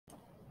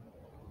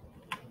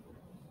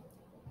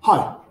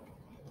Hi.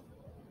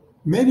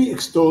 Many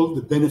extol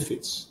the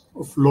benefits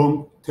of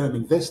long-term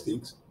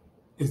investing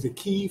as the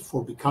key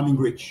for becoming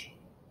rich.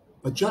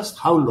 But just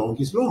how long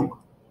is long?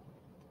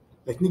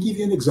 Let me give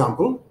you an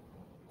example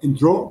and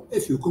draw a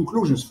few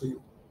conclusions for you.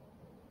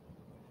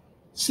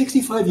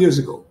 65 years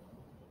ago,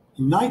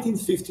 in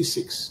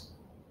 1956,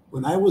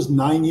 when I was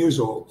 9 years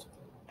old,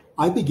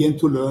 I began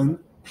to learn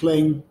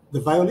playing the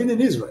violin in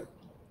Israel.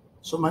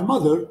 So my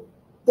mother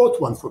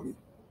bought one for me.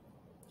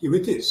 Here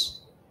it is.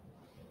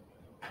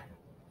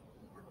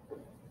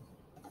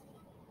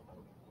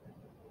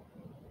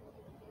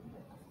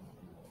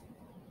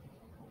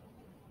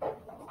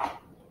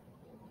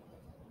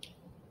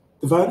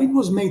 The violin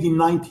was made in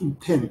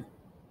 1910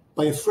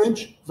 by a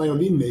French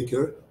violin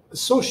maker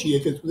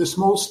associated with a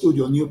small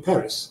studio near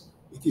Paris.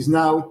 It is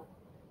now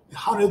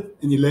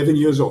 111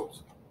 years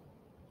old.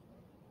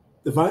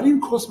 The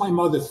violin cost my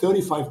mother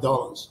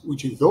 $35,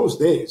 which in those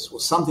days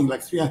was something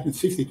like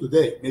 $350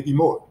 today, maybe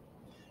more.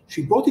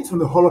 She bought it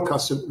from a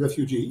Holocaust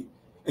refugee,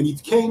 and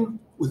it came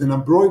with an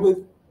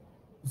embroidered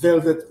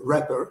velvet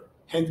wrapper,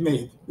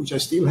 handmade, which I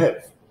still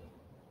have.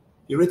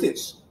 Here it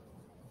is.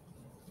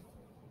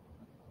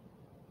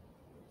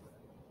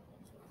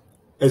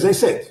 As I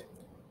said,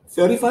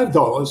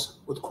 $35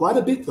 was quite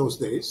a bit those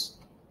days,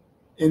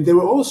 and there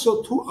were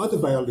also two other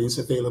violins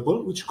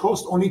available which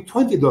cost only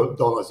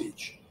 $20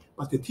 each.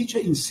 But the teacher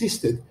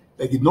insisted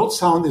they did not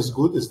sound as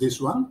good as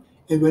this one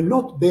and were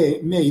not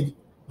made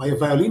by a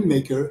violin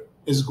maker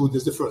as good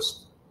as the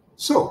first.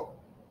 So,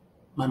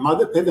 my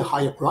mother paid a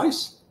higher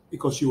price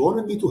because she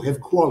wanted me to have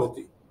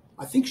quality.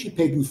 I think she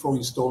paid in 4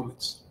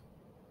 installments.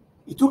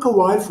 It took a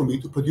while for me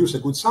to produce a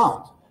good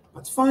sound,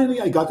 but finally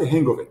I got the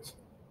hang of it.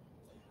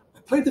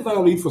 I played the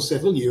violin for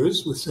several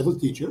years with several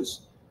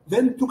teachers,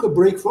 then took a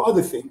break for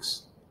other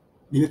things.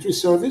 Military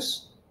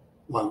service,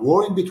 one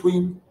war in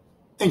between,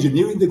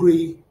 engineering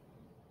degree,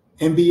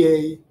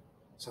 MBA,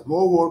 some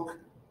more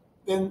work,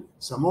 then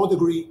some more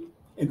degree,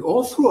 and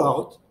all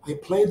throughout I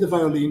played the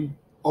violin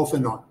off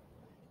and on.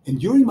 And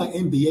during my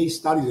MBA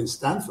studies in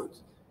Stanford,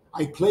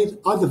 I played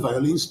other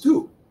violins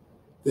too.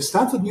 The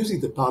Stanford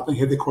Music Department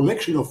had a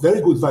collection of very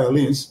good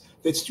violins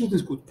that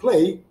students could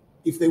play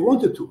if they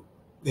wanted to.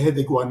 They had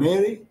a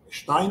Guarneri, a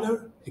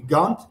Steiner, a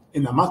Gant,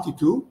 and a Amati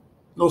too,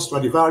 no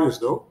Stradivarius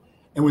though,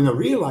 and when I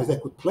realized I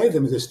could play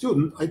them as a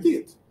student, I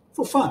did,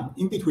 for fun,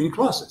 in between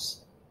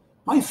classes.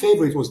 My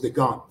favorite was the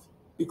Gant,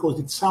 because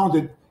its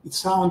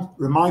sound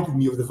reminded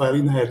me of the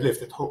violin I had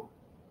left at home.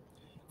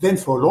 Then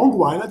for a long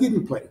while I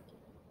didn't play,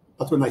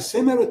 but when I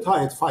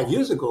semi-retired 5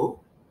 years ago,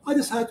 I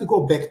decided to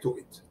go back to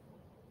it.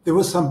 There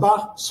were some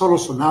Bach solo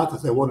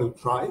sonatas I wanted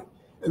to try,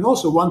 and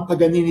also one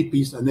Paganini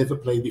piece I never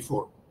played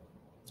before.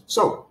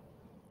 So,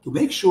 to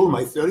make sure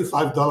my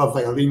 $35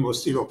 violin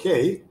was still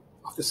okay,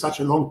 after such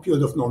a long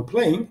period of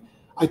non-playing,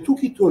 I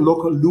took it to a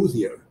local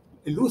luthier.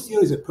 A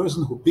luthier is a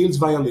person who builds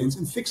violins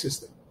and fixes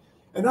them,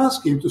 and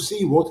asked him to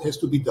see what has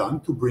to be done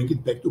to bring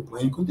it back to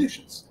playing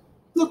conditions.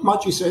 Not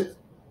much, he said,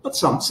 but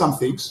some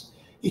things.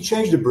 He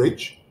changed the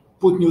bridge,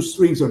 put new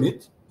strings on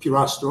it,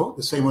 Pirastro,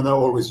 the same one I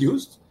always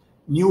used,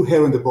 new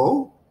hair on the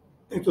bow,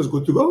 and it was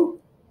good to go.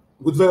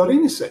 Good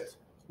violin, he said.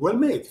 Well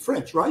made,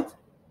 French, right?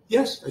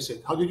 Yes, I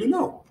said. How did you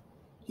know?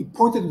 He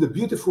pointed to the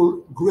beautiful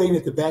grain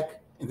at the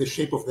back and the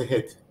shape of the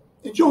head.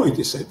 Enjoy it,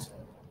 he said.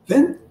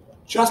 Then,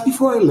 just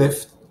before I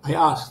left, I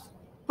asked,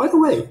 by the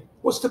way,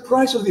 what's the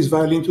price of this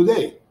violin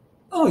today?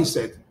 Oh, he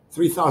said,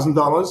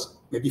 $3,000,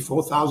 maybe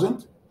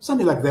 $4,000,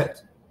 something like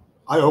that.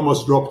 I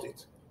almost dropped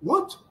it.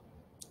 What?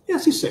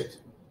 Yes, he said.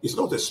 It's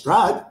not a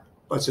Strad,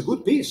 but it's a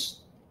good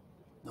piece.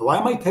 Now, why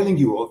am I telling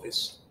you all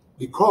this?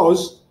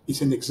 Because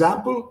it's an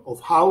example of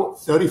how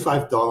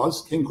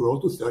 $35 can grow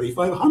to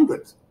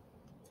 $3,500.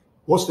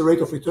 What's the rate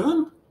of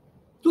return?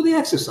 Do the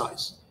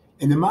exercise.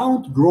 An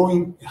amount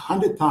growing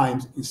 100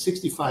 times in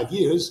 65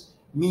 years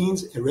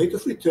means a rate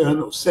of return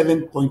of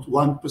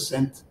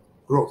 7.1%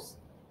 growth.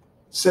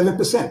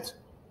 7%.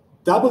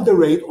 Double the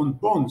rate on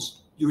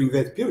bonds during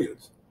that period.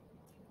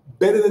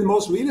 Better than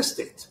most real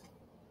estate.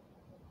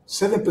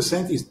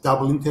 7% is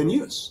double in 10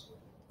 years.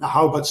 Now,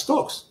 how about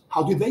stocks?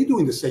 How did they do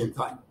in the same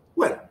time?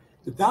 Well,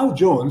 the Dow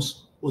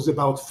Jones was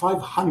about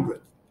 500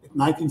 at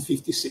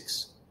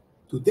 1956.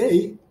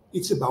 Today,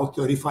 it's about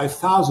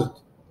 35,000,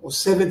 or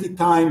 70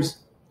 times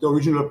the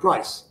original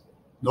price.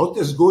 Not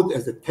as good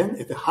as the 10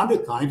 at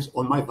 100 times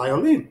on my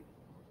violin.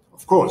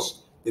 Of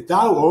course, the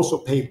Dow also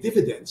paid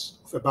dividends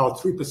of about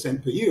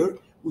 3% per year,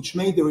 which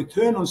made the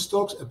return on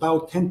stocks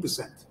about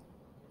 10%,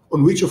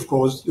 on which, of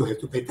course, you have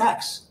to pay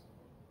tax.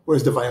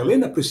 Whereas the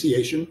violin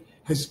appreciation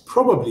has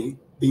probably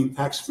been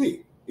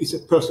tax-free. It's a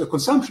personal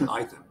consumption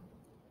item.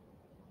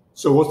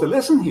 So what's the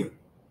lesson here?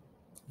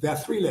 There are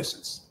 3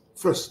 lessons.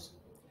 First,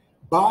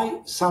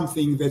 buy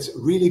something that's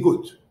really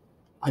good.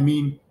 I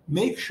mean,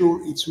 make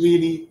sure it's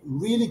really,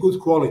 really good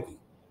quality.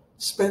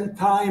 Spend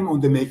time on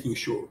the making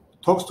sure.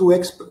 Talk to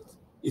experts.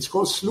 It's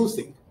called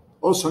sleuthing,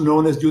 also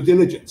known as due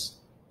diligence.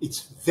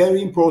 It's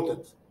very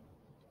important.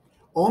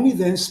 Only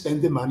then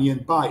spend the money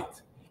and buy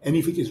it. And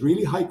if it is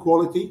really high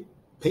quality,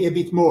 pay a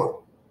bit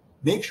more.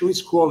 Make sure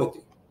it's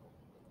quality.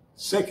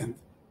 Second,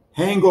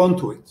 hang on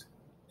to it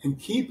and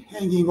keep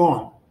hanging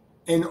on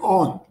and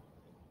on.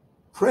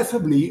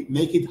 Preferably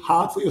make it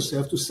hard for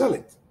yourself to sell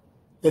it.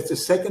 That's the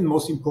second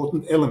most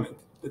important element,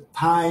 the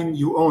time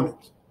you own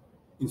it.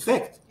 In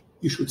fact,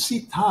 you should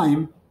see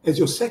time as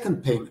your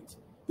second payment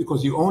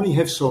because you only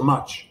have so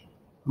much.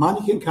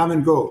 Money can come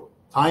and go.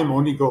 Time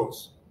only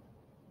goes.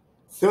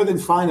 Third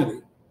and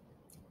finally,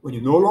 when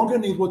you no longer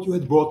need what you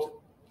had bought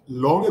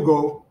long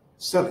ago,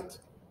 sell it.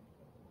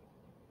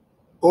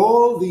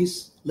 All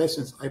these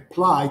lessons I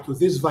apply to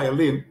this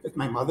violin that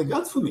my mother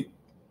got for me.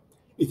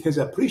 It has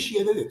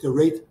appreciated at a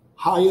rate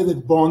higher than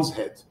bonds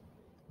had,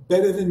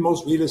 better than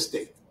most real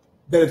estate,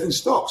 better than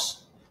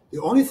stocks.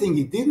 The only thing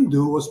it didn't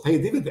do was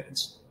pay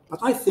dividends, but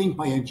I think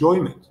my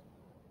enjoyment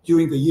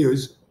during the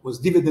years was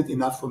dividend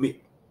enough for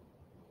me.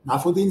 Now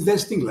for the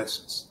investing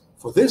lessons.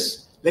 For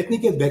this, let me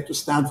get back to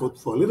Stanford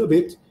for a little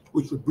bit,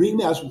 which would bring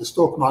me out to the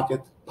stock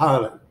market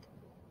parallel.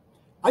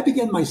 I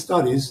began my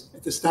studies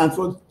at the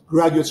Stanford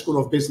Graduate School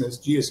of Business,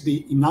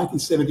 GSB, in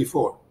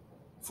 1974,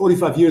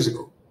 45 years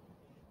ago.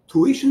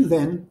 Tuition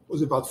then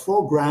was about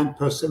 $4,000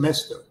 per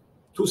semester,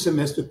 2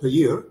 semesters per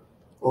year,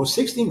 or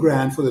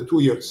 $16,000 for the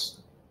 2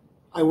 years.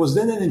 I was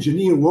then an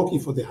engineer working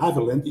for the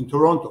Havilland in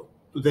Toronto,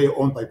 today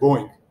owned by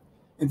Boeing,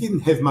 and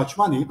didn't have much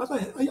money, but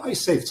I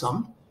saved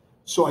some.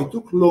 So I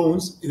took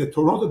loans in the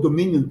Toronto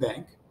Dominion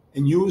Bank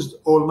and used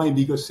all my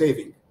meager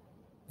saving.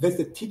 That's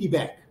the TD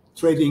Bank,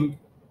 trading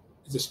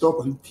the stock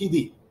on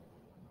TD.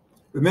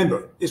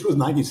 Remember, this was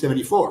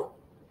 1974.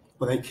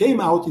 When I came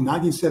out in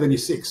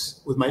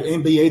 1976 with my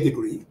MBA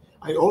degree,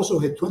 I also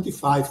had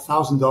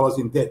 $25,000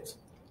 in debt,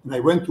 and I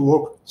went to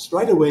work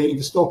straight away in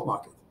the stock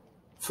market.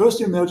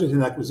 First in mergers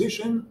and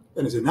acquisition,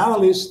 then as an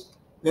analyst,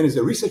 then as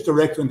a research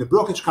director in the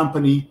brokerage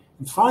company,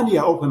 and finally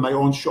I opened my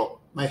own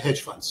shop, my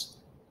hedge funds.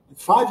 And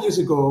 5 years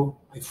ago,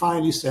 I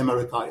finally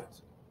semi-retired.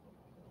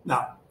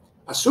 Now,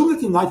 assume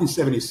that in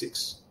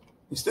 1976,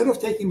 instead of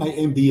taking my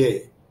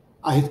MBA,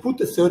 I had put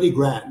the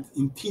 $30,000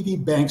 in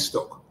TD Bank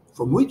stock,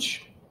 from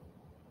which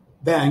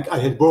bank I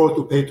had borrowed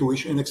to pay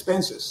tuition and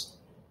expenses.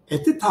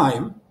 At the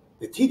time,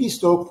 the TD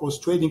stock was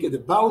trading at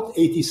about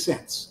 80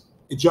 cents,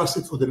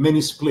 adjusted for the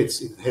many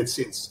splits it had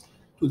since.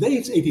 Today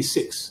it's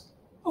 86,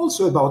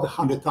 also about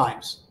 100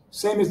 times,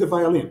 same as the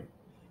violin.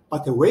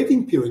 But the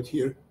waiting period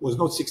here was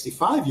not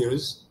 65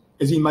 years,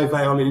 as in my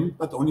violin,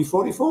 but only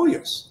 44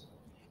 years.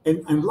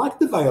 And unlike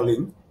the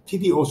violin,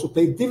 TD also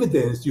paid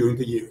dividends during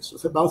the years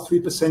of about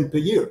 3% per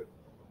year.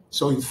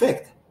 So in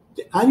fact,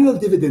 the annual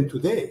dividend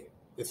today,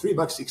 the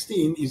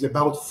 $3.16, is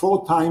about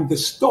 4 times the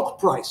stock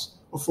price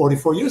of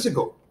 44 years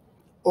ago.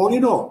 All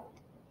in all,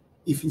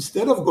 if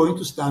instead of going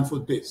to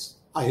Stanford Biz,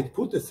 I had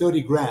put the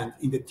 $30,000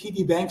 in the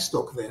TD Bank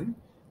stock then,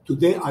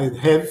 today I'd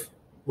have,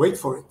 wait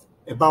for it,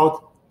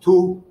 about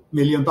 $2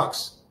 million.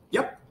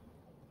 Yep.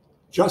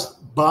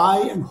 Just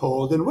buy and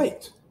hold and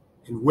wait.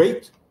 And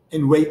wait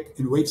and wait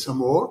and wait some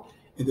more.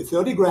 And the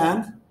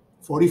 $30,000,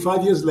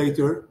 45 years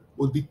later,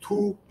 would be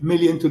 $2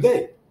 million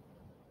today.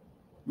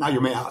 Now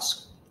you may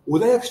ask,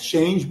 would I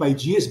exchange my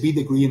GSB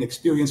degree and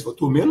experience for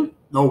 $2 million?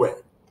 No way.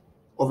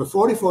 Over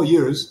 44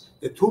 years,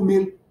 the $2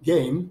 million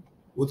gain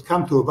would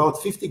come to about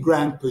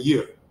 $50,000 per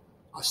year.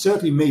 I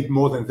certainly made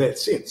more than that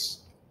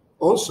since.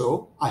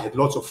 Also, I had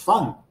lots of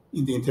fun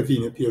in the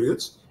intervening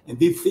periods and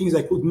did things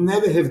I could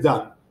never have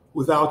done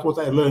without what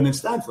I learned in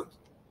Stanford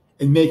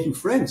and making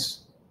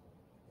friends,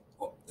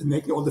 and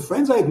making all the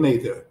friends I had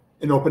made there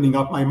and opening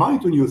up my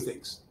mind to new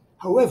things.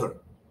 However,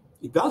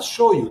 it does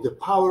show you the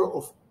power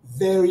of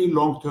very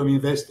long-term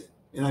investing,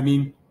 and I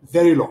mean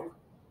very long.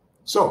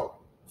 So,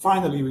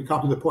 finally, we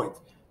come to the point.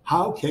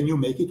 How can you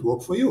make it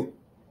work for you?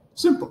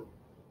 Simple.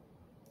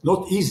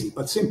 Not easy,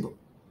 but simple.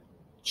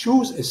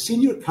 Choose a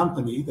senior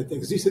company that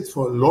existed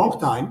for a long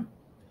time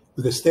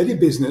with a steady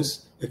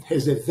business that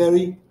has a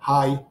very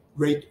high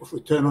rate of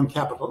return on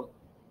capital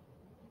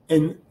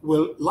and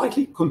will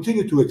likely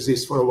continue to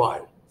exist for a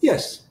while.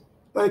 Yes,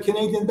 by a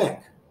Canadian bank.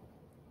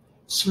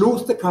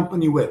 Sleuth the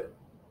company well.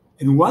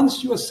 And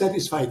once you are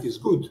satisfied it's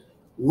good,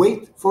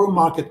 wait for a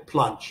market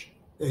plunge.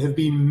 There have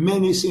been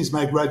many since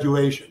my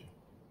graduation.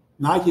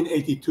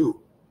 1982,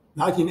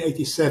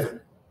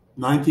 1987,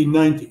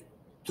 1990,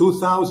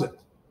 2000,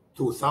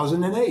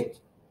 2008,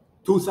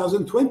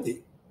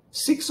 2020.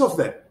 6 of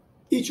them,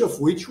 each of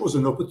which was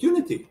an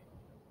opportunity.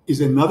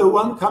 Is another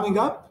one coming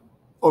up?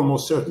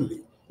 Almost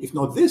certainly. If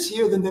not this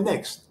year, then the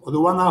next, or the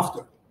one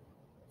after.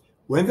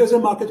 When there's a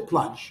market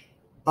plunge,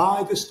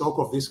 buy the stock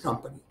of this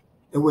company.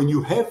 And when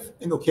you have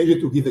an occasion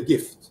to give a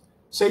gift,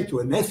 say to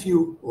a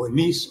nephew or a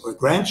niece or a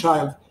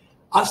grandchild,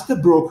 ask the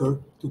broker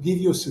to give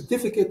you a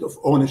certificate of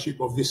ownership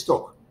of this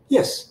stock.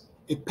 Yes,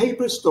 a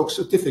paper stock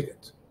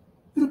certificate.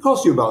 It'll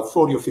cost you about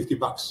 $40 or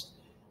 $50.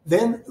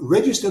 Then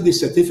register the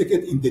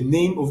certificate in the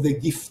name of the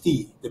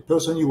giftee, the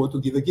person you want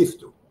to give a gift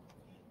to.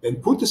 Then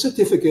put the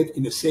certificate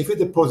in a safe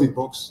deposit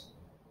box,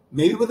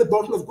 maybe with a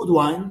bottle of good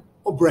wine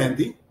or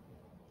brandy,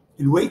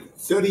 and wait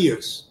 30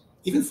 years,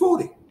 even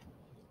 40.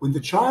 When the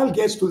child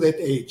gets to that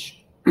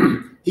age,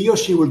 he or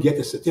she will get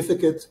a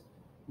certificate,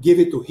 give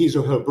it to his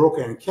or her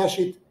broker and cash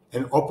it,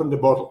 and open the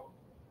bottle.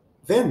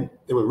 Then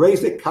they will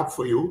raise the cup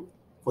for you,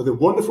 for the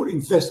wonderful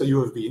investor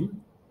you have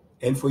been,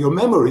 and for your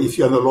memory if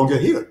you are no longer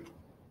here.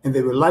 And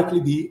they will likely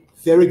be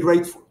very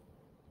grateful,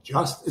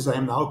 just as I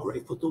am now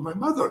grateful to my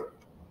mother.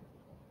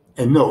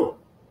 And no,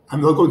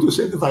 I'm not going to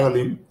save the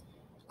violin.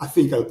 I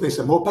think I'll play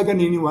some more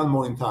Paganini one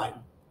more in time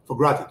for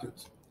gratitude.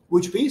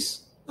 Which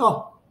piece?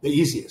 Oh, the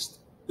easiest,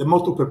 the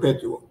Motu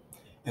Perpetuo.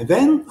 And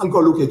then I'll go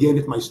look again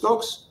at my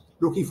stocks,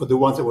 looking for the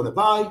ones I want to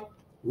buy,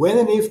 when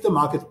and if the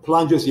market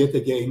plunges yet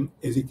again,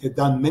 as it had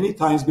done many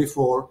times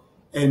before,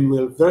 and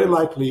will very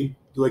likely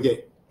do again.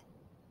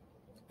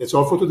 That's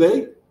all for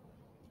today.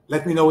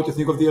 Let me know what you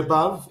think of the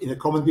above in a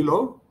comment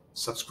below.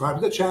 Subscribe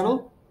to the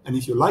channel, and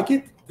if you like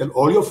it, tell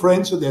all your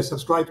friends so they're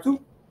subscribed too.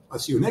 I'll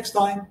see you next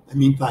time. In the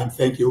meantime,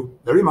 thank you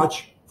very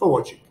much for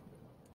watching.